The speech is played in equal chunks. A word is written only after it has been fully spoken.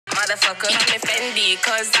motherfucker. Keep me Fendi,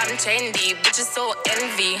 cause I'm trendy. Bitches so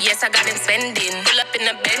envy. Yes, I got them spending. Pull up in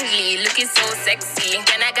a Bentley, looking so sexy.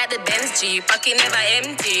 Then I got the Benz G, pocket never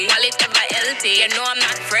empty. Wallet never empty. You know I'm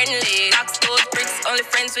not friendly. Box those bricks, only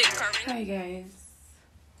friends with current. Hi guys.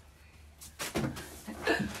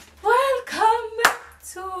 Welcome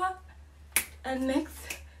to a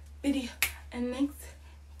next video. And next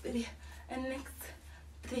video. And next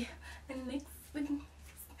video. And next video.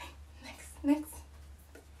 Next.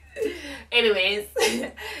 Anyways,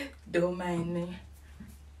 don't mind me.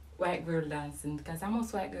 White girl dancing, because I'm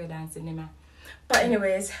also white girl dancing, you know. But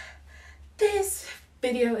anyways, this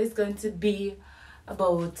video is going to be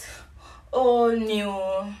about all new,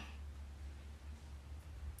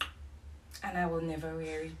 and I will never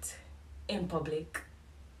wear it in public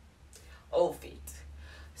outfit.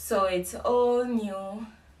 So it's all new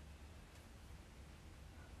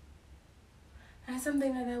and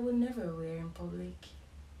something that I will never wear in public.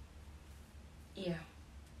 Yeah.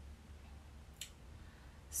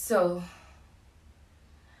 So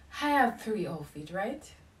I have 3 outfits, right?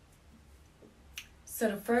 So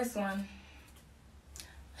the first one,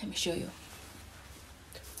 let me show you.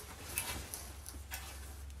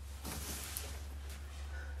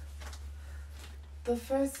 The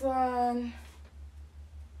first one,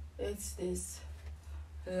 it's this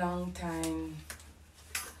long time.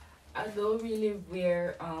 I don't really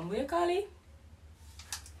wear what you call it?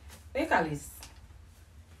 What you call this?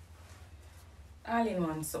 All in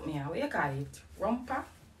one something. What you call it? Romper?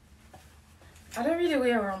 I don't really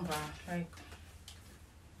wear romper. Like,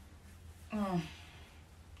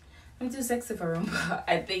 I'm too sexy for romper,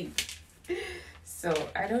 I think. So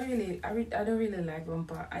I don't really like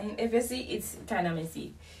romper. And if you see, it's kind of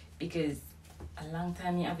messy because a long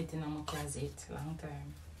time you have it in my closet. Long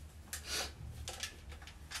time.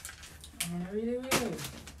 I'm not really wear it.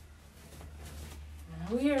 I'm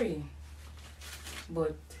not wear it.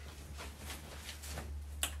 But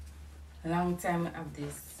a long time I have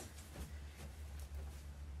this.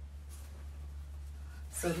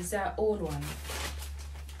 So these are old one.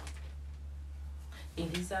 Yeah,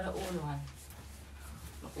 these are the old one.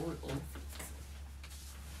 The old outfit.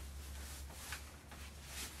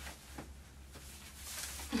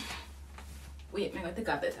 Wait, I'm gonna take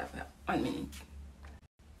a better 1 minute.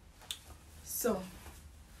 So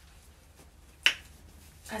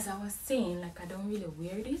as I was saying, like I don't really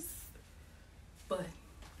wear this, but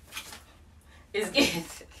it's good.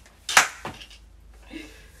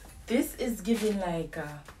 This is giving like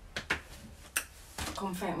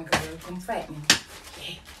come fight me, girl. Come fight me.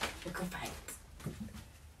 Yeah, you can fight.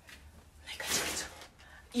 Like a child.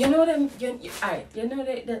 You know them. Alright. You know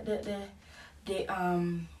the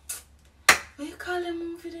what you call them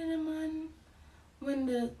movie, the man when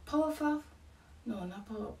the Powerpuff? No, not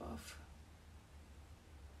Powerpuff.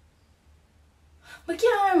 I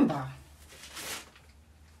can't remember.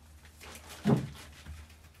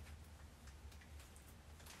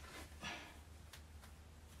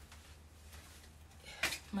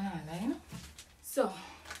 So,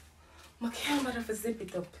 I can't bother to zip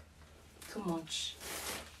it up too much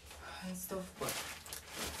and stuff, but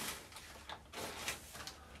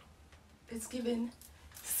it's giving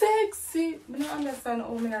sexy. I don't understand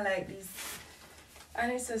how I like this.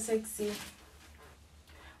 And it's so sexy.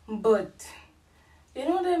 But, you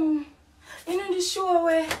know them, you know the show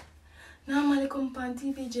where normally come on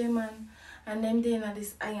TVJ man and them they in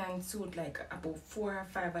this iron suit, like about 4 or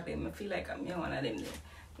 5 of them. I feel like I'm one of them there.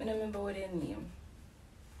 I don't remember what their name.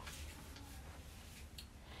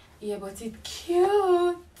 Yeah, but it's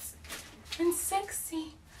cute and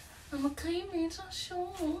sexy. I'm a cleavage, I'll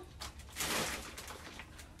show.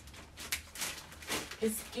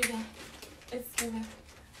 It's giving.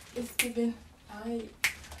 I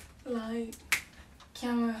like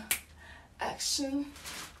camera action.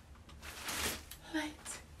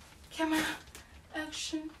 Light, camera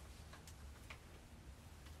action.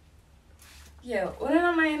 Yeah, when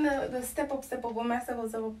I mind the step up when my step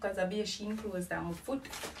up because I be a SHEIN clothes down my foot.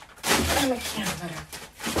 And I can't.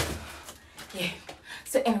 Yeah.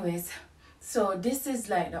 So anyways, so this is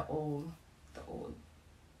like the old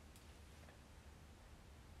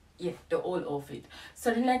outfit.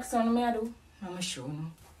 So the next one I do, I'm gonna show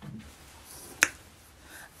you.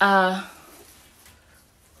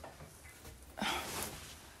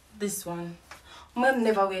 This one. I'll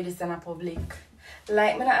never wear this in a public.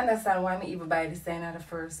 Like, I don't understand why I even buy this in the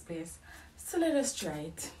first place. So let us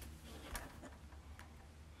try it.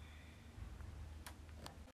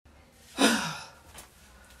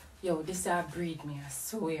 Yo, this breed me, I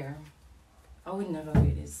swear. I would never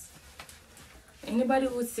wear this. Anybody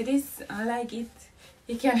would see this, I like it.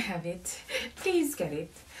 You can have it. Please get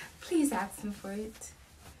it. Please ask me for it.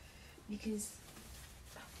 Because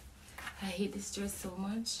I hate this dress so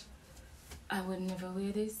much. I would never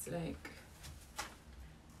wear this. Like,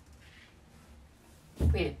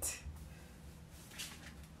 wait.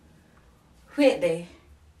 Wait there.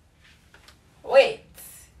 Wait.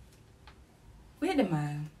 Wait a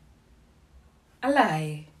man. A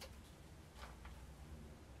lie.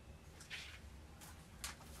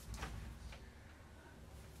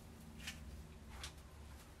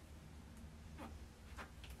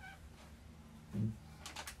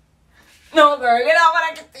 No, girl, you don't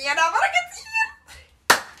want to get to you. You don't want to get to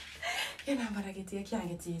you. You don't want to get to you. You can't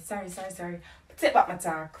get to you. Sorry. Take back my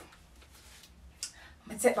talk.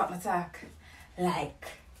 I'm take back my talk. Like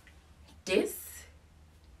this.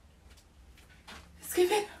 It's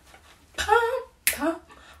giving pom.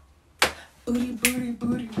 Booty.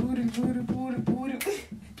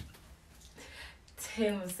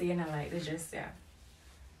 Tell me so you not like the dress, yeah.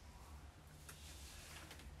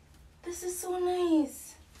 This is so nice.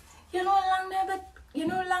 You know how long me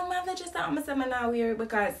have the dress that I'm saying now wear it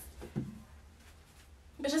because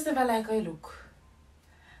I just never like how I look.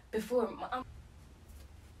 Before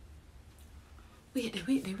wait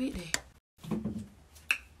there.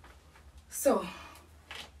 So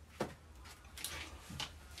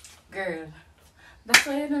girl, that's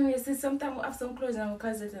why you know you see sometimes we have some clothes in our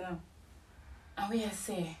closet, you know. And we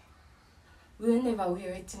say we will never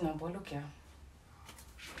wear it, you know, but look here.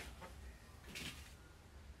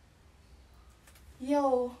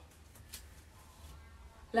 Yo,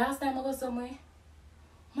 last time I go somewhere,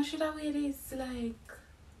 I should have wear this. Like,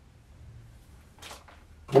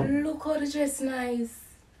 look how the dress nice.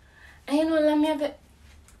 And you know, let me have it.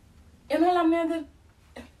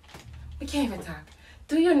 We can't even talk.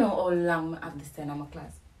 Do you know how long I have this in my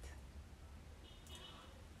closet?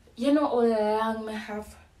 You know how long I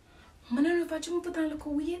have? I don't know if I just put on a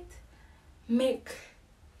little weight. Make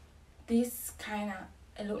this kind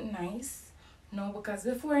of look nice. No, because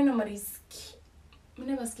before I know my I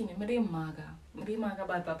never skinny. I maga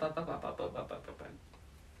bad.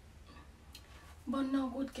 But now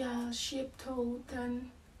good girl, shaped out and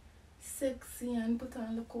sexy and put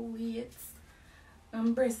on little weights.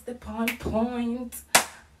 And breast upon point.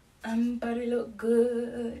 And body look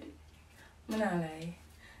good. I'm not lie.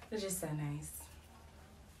 It's just so nice.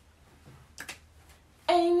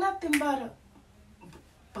 Ain't nothing but a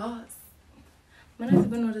boss. I don't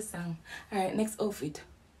even know the song. Alright, next outfit,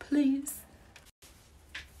 please.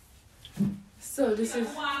 So this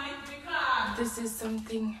is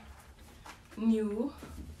something new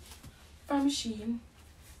from SHEIN.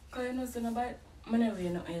 Cause you know something about I never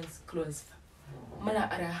wear no else clothes. I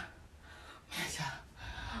not other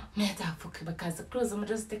I talk fuck because the clothes I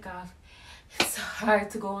just take off. It's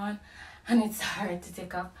hard to go on and it's hard to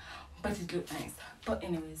take off, but it looks nice. But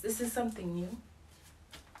anyways, this is something new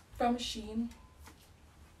from SHEIN.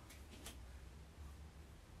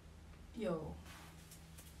 Yo,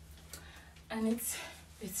 and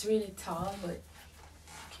it's really tall, but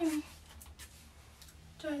you can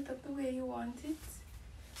try it up the way you want it.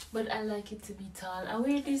 But I like it to be tall. I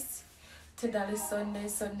wear this to Dallas Sunday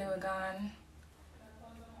we're gone.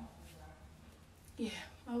 Yeah,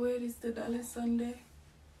 I wear this to Dallas Sunday.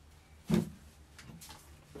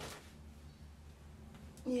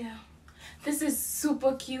 Yeah, this is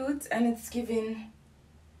super cute and it's giving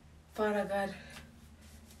Father God.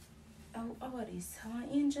 Oh, what is an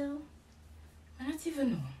angel? I don't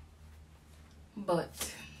even know.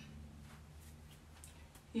 But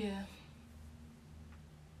yeah,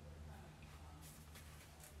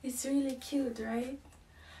 it's really cute, right?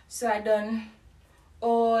 So I done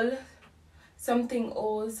something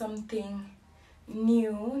old, something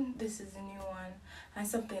new. This is a new one and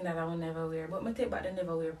something that I will never wear. But I take back the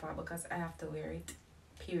never wear part because I have to wear it.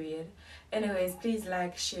 Period. Anyways, please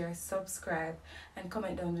like, share, subscribe, and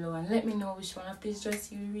comment down below and let me know which one of these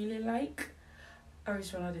dress you really like or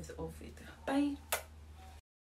which one of this outfit. Bye.